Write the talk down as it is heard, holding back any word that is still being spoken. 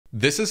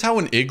This is how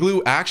an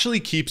igloo actually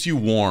keeps you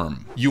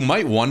warm. You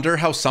might wonder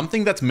how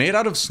something that's made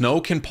out of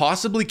snow can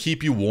possibly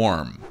keep you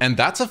warm. And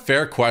that's a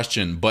fair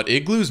question, but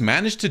igloos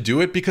manage to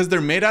do it because they're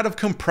made out of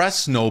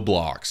compressed snow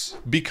blocks.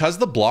 Because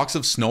the blocks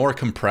of snow are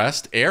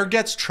compressed, air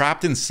gets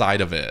trapped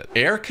inside of it.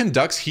 Air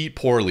conducts heat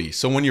poorly,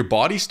 so when your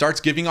body starts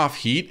giving off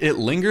heat, it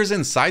lingers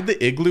inside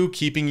the igloo,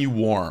 keeping you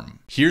warm.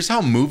 Here's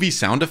how movie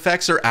sound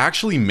effects are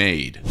actually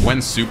made.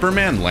 When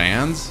Superman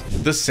lands,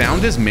 the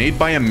sound is made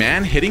by a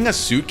man hitting a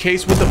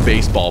suitcase with a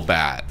baseball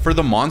bat. For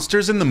the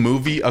monsters in the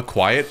movie A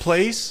Quiet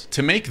Place,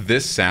 to make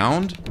this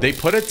sound, they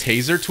put a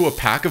taser to a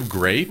pack of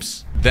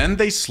grapes. Then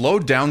they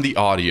slowed down the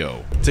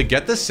audio. To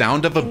get the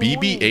sound of a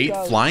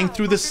BB-8 flying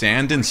through the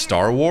sand in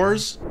Star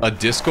Wars, a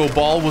disco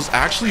ball was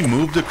actually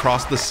moved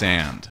across the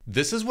sand.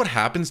 This is what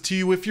happens to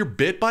you if you're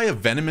bit by a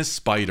venomous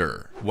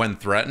spider. When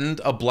threatened,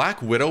 a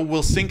black widow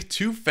will sink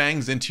 2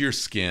 fangs into your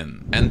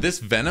skin, and this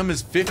venom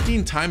is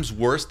 15 times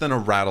worse than a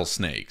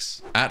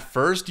rattlesnake's. At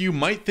first, you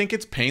might think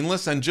it's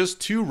painless and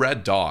just 2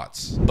 red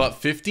dots, but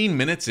 15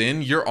 minutes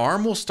in, your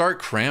arm will start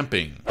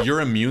cramping.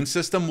 Your immune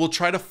system will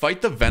try to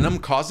fight the venom,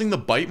 causing the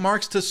bite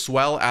marks to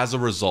swell as a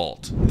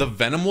result. The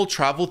venom will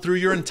travel through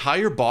your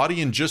entire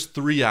body in just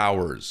 3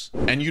 hours,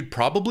 and you'd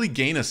probably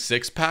gain a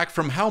 6-pack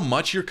from how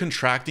much you're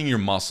contracting your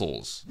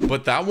muscles.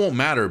 But that won't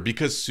matter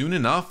because soon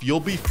enough, you'll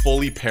be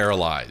fully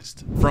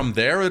paralyzed. From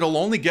there, it'll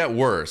only get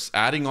worse,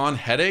 adding on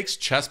headaches,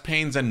 chest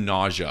pains, and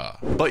nausea.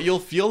 But you'll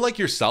feel like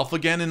yourself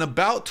again in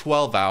about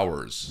 12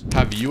 hours.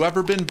 Have you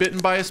ever been bitten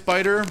by a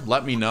spider?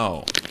 Let me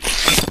know.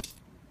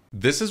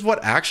 This is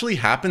what actually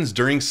happens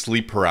during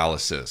sleep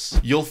paralysis.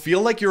 You'll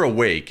feel like you're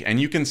awake and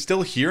you can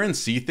still hear and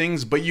see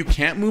things, but you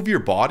can't move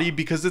your body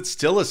because it's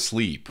still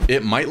asleep.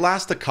 It might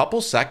last a couple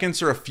seconds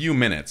or a few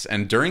minutes,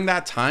 and during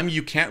that time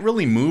you can't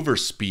really move or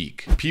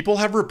speak. People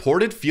have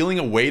reported feeling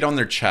a weight on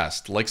their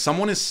chest, like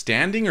someone is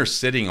standing or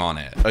sitting on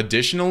it.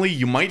 Additionally,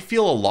 you might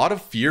feel a lot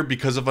of fear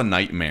because of a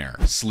nightmare.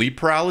 Sleep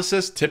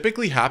paralysis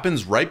typically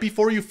happens right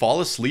before you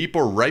fall asleep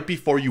or right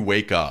before you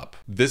wake up.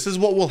 This is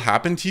what will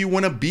happen to you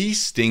when a bee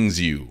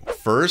stings you.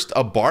 First,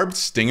 a barbed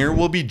stinger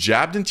will be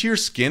jabbed into your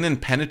skin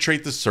and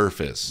penetrate the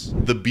surface.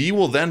 The bee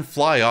will then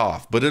fly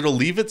off, but it'll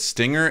leave its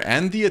stinger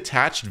and the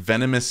attached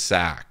venomous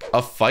sac.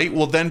 A fight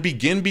will then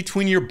begin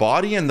between your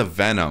body and the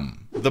venom.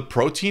 The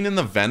protein in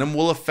the venom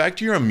will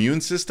affect your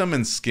immune system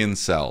and skin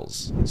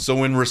cells.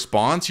 So in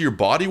response, your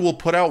body will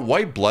put out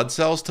white blood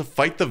cells to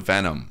fight the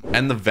venom,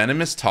 and the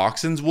venomous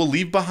toxins will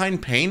leave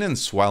behind pain and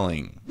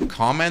swelling.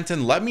 Comment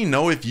and let me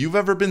know if you've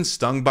ever been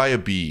stung by a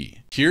bee.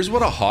 Here's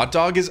what a hot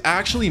dog is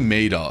actually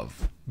made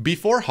of.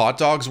 Before hot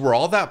dogs were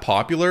all that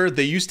popular,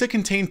 they used to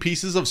contain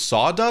pieces of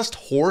sawdust,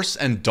 horse,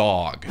 and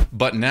dog.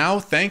 But now,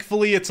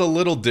 thankfully, it's a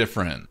little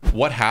different.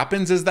 What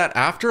happens is that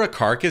after a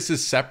carcass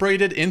is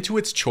separated into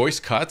its choice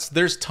cuts,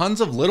 there's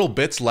tons of little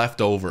bits left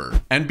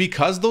over. And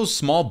because those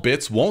small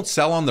bits won't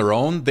sell on their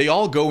own, they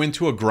all go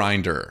into a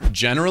grinder.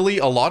 Generally,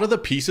 a lot of the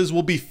pieces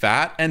will be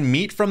fat and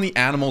meat from the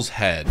animal's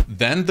head.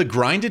 Then the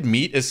grinded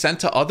meat is sent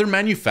to other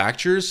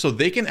manufacturers so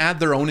they can add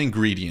their own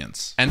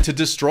ingredients. And to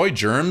destroy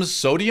germs,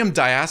 sodium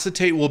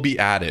diacetate will be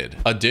added.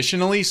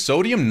 Additionally,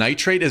 sodium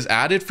nitrate is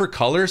added for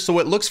color so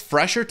it looks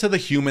fresher to the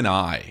human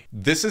eye.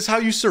 This is how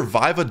you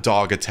survive a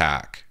dog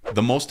attack.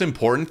 The most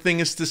important thing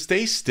is to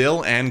stay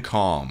still and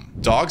calm.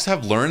 Dogs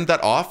have learned that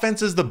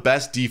offense is the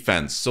best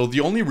defense, so the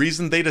only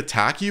reason they'd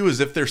attack you is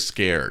if they're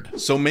scared.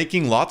 So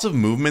making lots of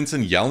movements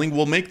and yelling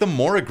will make them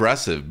more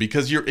aggressive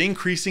because you're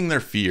increasing their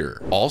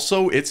fear.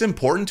 Also, it's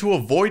important to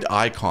avoid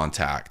eye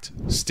contact.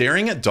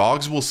 Staring at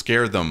dogs will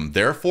scare them,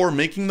 therefore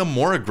making them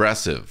more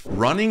aggressive.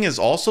 Running is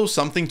also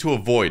something to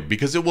avoid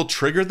because it will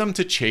trigger them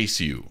to chase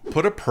you.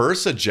 Put a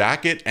purse, a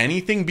jacket,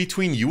 anything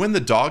between you and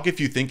the dog if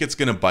you think it's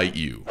gonna bite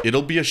you.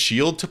 It'll be a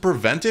shield to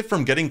prevent it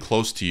from getting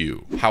close to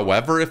you.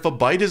 However, if a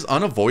bite is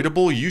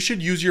unavoidable, you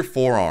should use your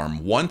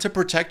forearm, one to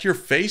protect your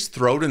face,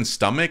 throat, and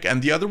stomach,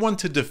 and the other one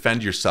to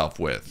defend yourself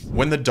with.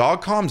 When the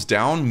dog calms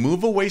down,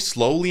 move away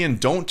slowly and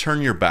don't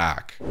turn your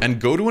back. And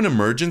go to an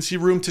emergency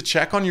room to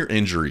check on your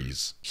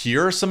injuries.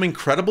 Here are some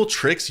incredible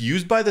tricks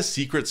used by the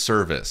Secret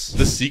Service.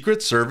 The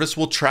Secret Service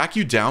will track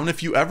you down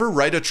if you ever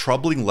write a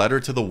troubling letter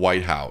to the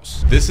White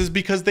House. This is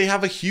because they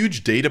have a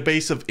huge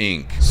database of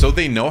ink, so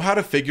they know how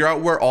to figure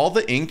out where all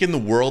the ink in the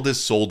world is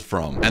sold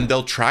from, and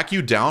they'll track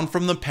you down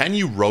from the pen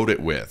you wrote it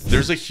with.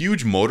 There's a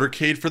huge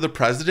motorcade for the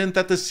president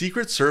that the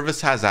Secret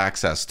Service has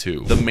access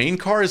to. The main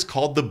car is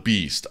called the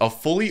Beast, a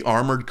fully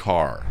armored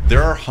car.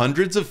 There are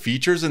hundreds of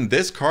features in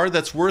this car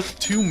that's worth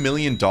 $2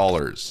 million.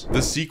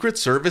 The Secret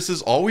Service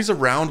is always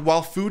around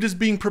while food is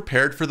being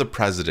prepared for the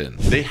president.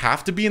 They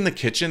have to be in the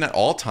kitchen at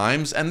all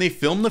times, and they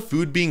film the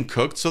food being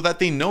cooked so that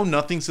they know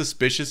nothing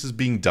suspicious is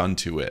being done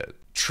to it.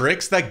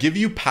 Tricks that give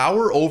you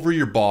power over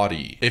your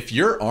body. If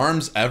your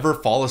arms ever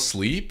fall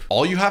asleep,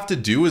 all you have to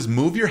do is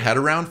move your head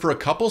around for a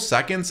couple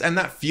seconds and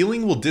that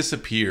feeling will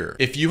disappear.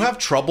 If you have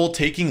trouble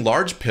taking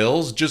large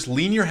pills, just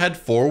lean your head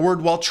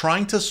forward while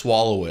trying to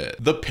swallow it.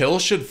 The pill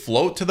should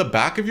float to the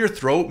back of your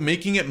throat,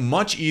 making it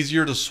much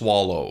easier to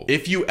swallow.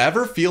 If you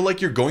ever feel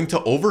like you're going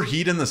to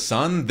overheat in the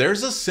sun,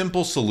 there's a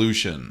simple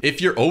solution. If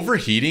you're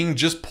overheating,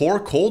 just pour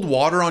cold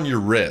water on your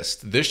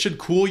wrist. This should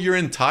cool your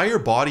entire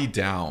body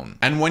down.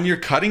 And when you're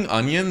cutting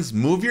onions,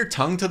 move your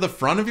tongue to the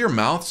front of your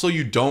mouth so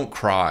you don't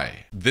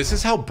cry. This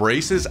is how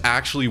braces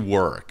actually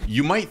work.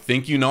 You might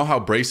think you know how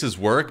braces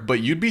work,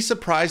 but you'd be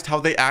surprised how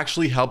they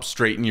actually help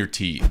straighten your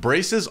teeth.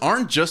 Braces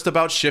aren't just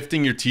about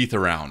shifting your teeth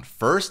around.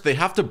 First, they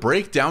have to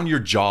break down your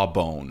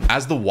jawbone.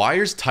 As the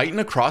wires tighten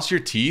across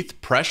your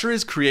teeth, pressure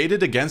is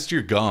created against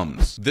your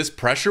gums. This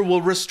pressure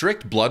will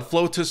restrict blood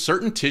flow to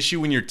certain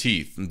tissue in your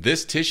teeth.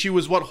 This tissue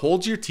is what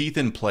holds your teeth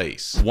in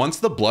place. Once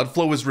the blood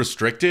flow is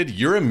restricted,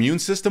 your immune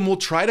system will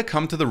try to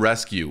come to the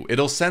rescue.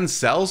 It'll send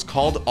cells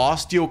called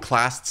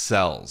osteoclast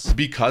cells.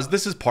 Because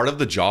this is part of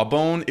the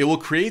jawbone, it will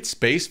create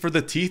space for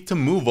the teeth to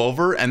move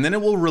over, and then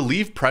it will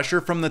relieve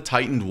pressure from the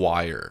tightened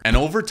wire. And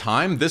over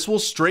time, this will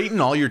straighten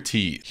all your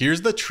teeth.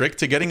 Here's the trick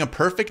to getting a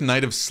perfect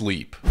night of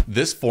sleep.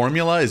 This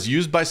formula is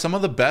used by some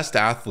of the best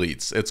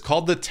athletes. It's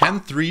called the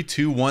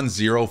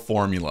 10-3-2-1-0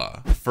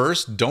 formula.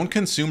 First, don't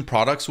consume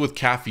products with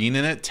caffeine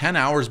in it 10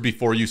 hours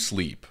before you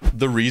sleep.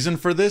 The reason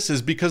for this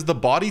is because the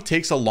body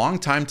takes a long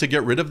time to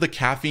get rid of the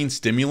caffeine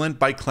stimulant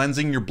by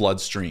cleansing your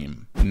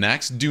bloodstream.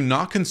 Next, do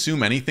not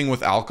consume anything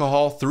with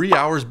alcohol 3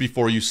 hours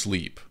before you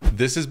sleep.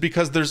 This is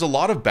because there's a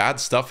lot of bad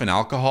stuff in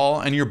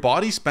alcohol and your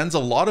body spends a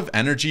lot of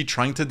energy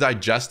trying to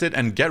digest it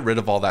and get rid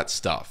of all that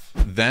stuff.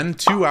 Then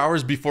 2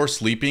 hours before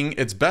sleeping,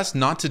 it's best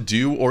not to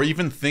do or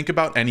even think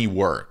about any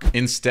work.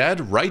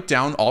 Instead, write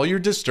down all your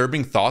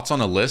disturbing thoughts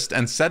on a list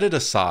and set it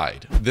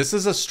aside. This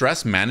is a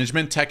stress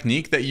management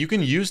technique that you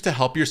can use to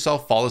help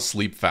yourself fall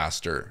asleep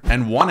faster.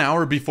 And 1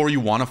 hour before you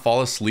want to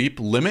fall asleep,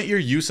 limit your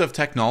use of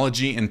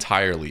technology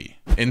entirely.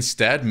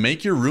 Instead,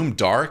 make your room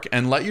dark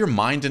and let your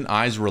mind and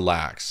eyes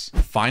relax.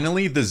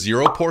 Finally, the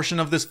zero portion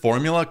of this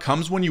formula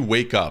comes when you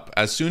wake up.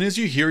 As soon as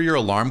you hear your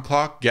alarm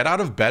clock, get out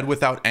of bed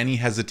without any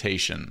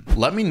hesitation.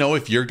 Let me know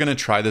if you're gonna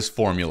try this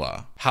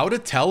formula. How to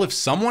tell if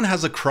someone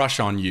has a crush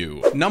on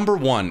you. Number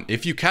 1,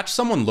 if you catch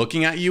someone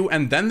looking at you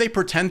and then they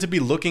pretend to be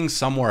looking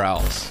somewhere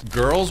else.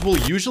 Girls will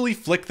usually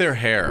flick their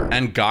hair,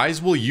 and guys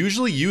will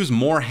usually use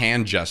more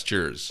hand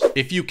gestures.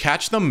 If you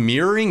catch them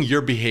mirroring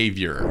your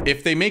behavior.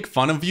 If they make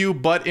fun of you,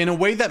 but in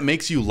a way that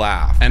makes you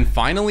laugh. And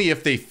finally,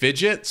 if they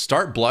fidget,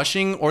 start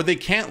blushing, or they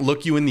can't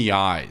look you in the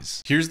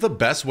eyes. Here's the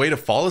best way to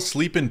fall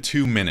asleep in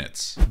 2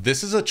 minutes.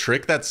 This is a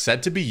trick that's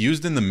said to be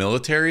used in the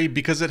military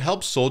because it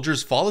helps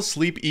soldiers fall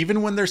asleep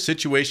even when their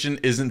situation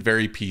isn't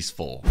very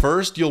peaceful.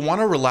 First, you'll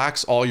want to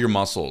relax all your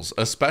muscles,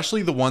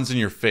 especially the ones in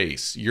your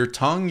face, your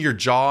tongue, your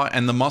jaw,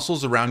 and the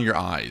muscles around your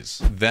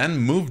eyes. Then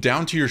move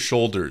down to your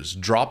shoulders.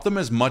 Drop them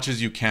as much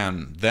as you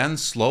can. Then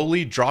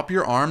slowly drop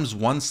your arms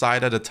one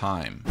side at a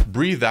time.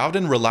 Breathe out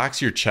and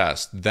relax your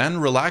chest. Then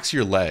relax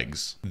your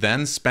legs.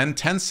 Then spend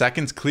 10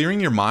 seconds clearing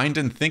your mind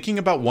and thinking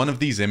about one of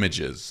these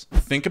images.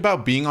 Think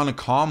about being on a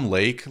calm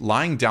lake,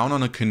 lying down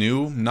on a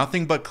canoe,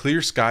 nothing but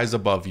clear skies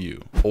above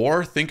you.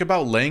 Or think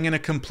about laying in a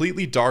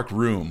completely dark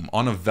room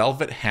on a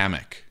velvet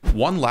hammock.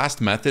 One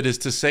last method is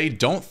to say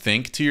 "don't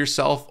think" to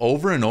yourself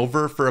over and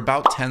over for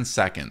about 10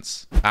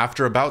 seconds.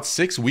 After about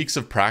 6 weeks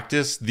of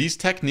practice, these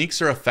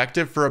techniques are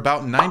effective for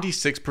about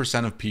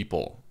 96% of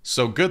people.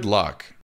 So good luck.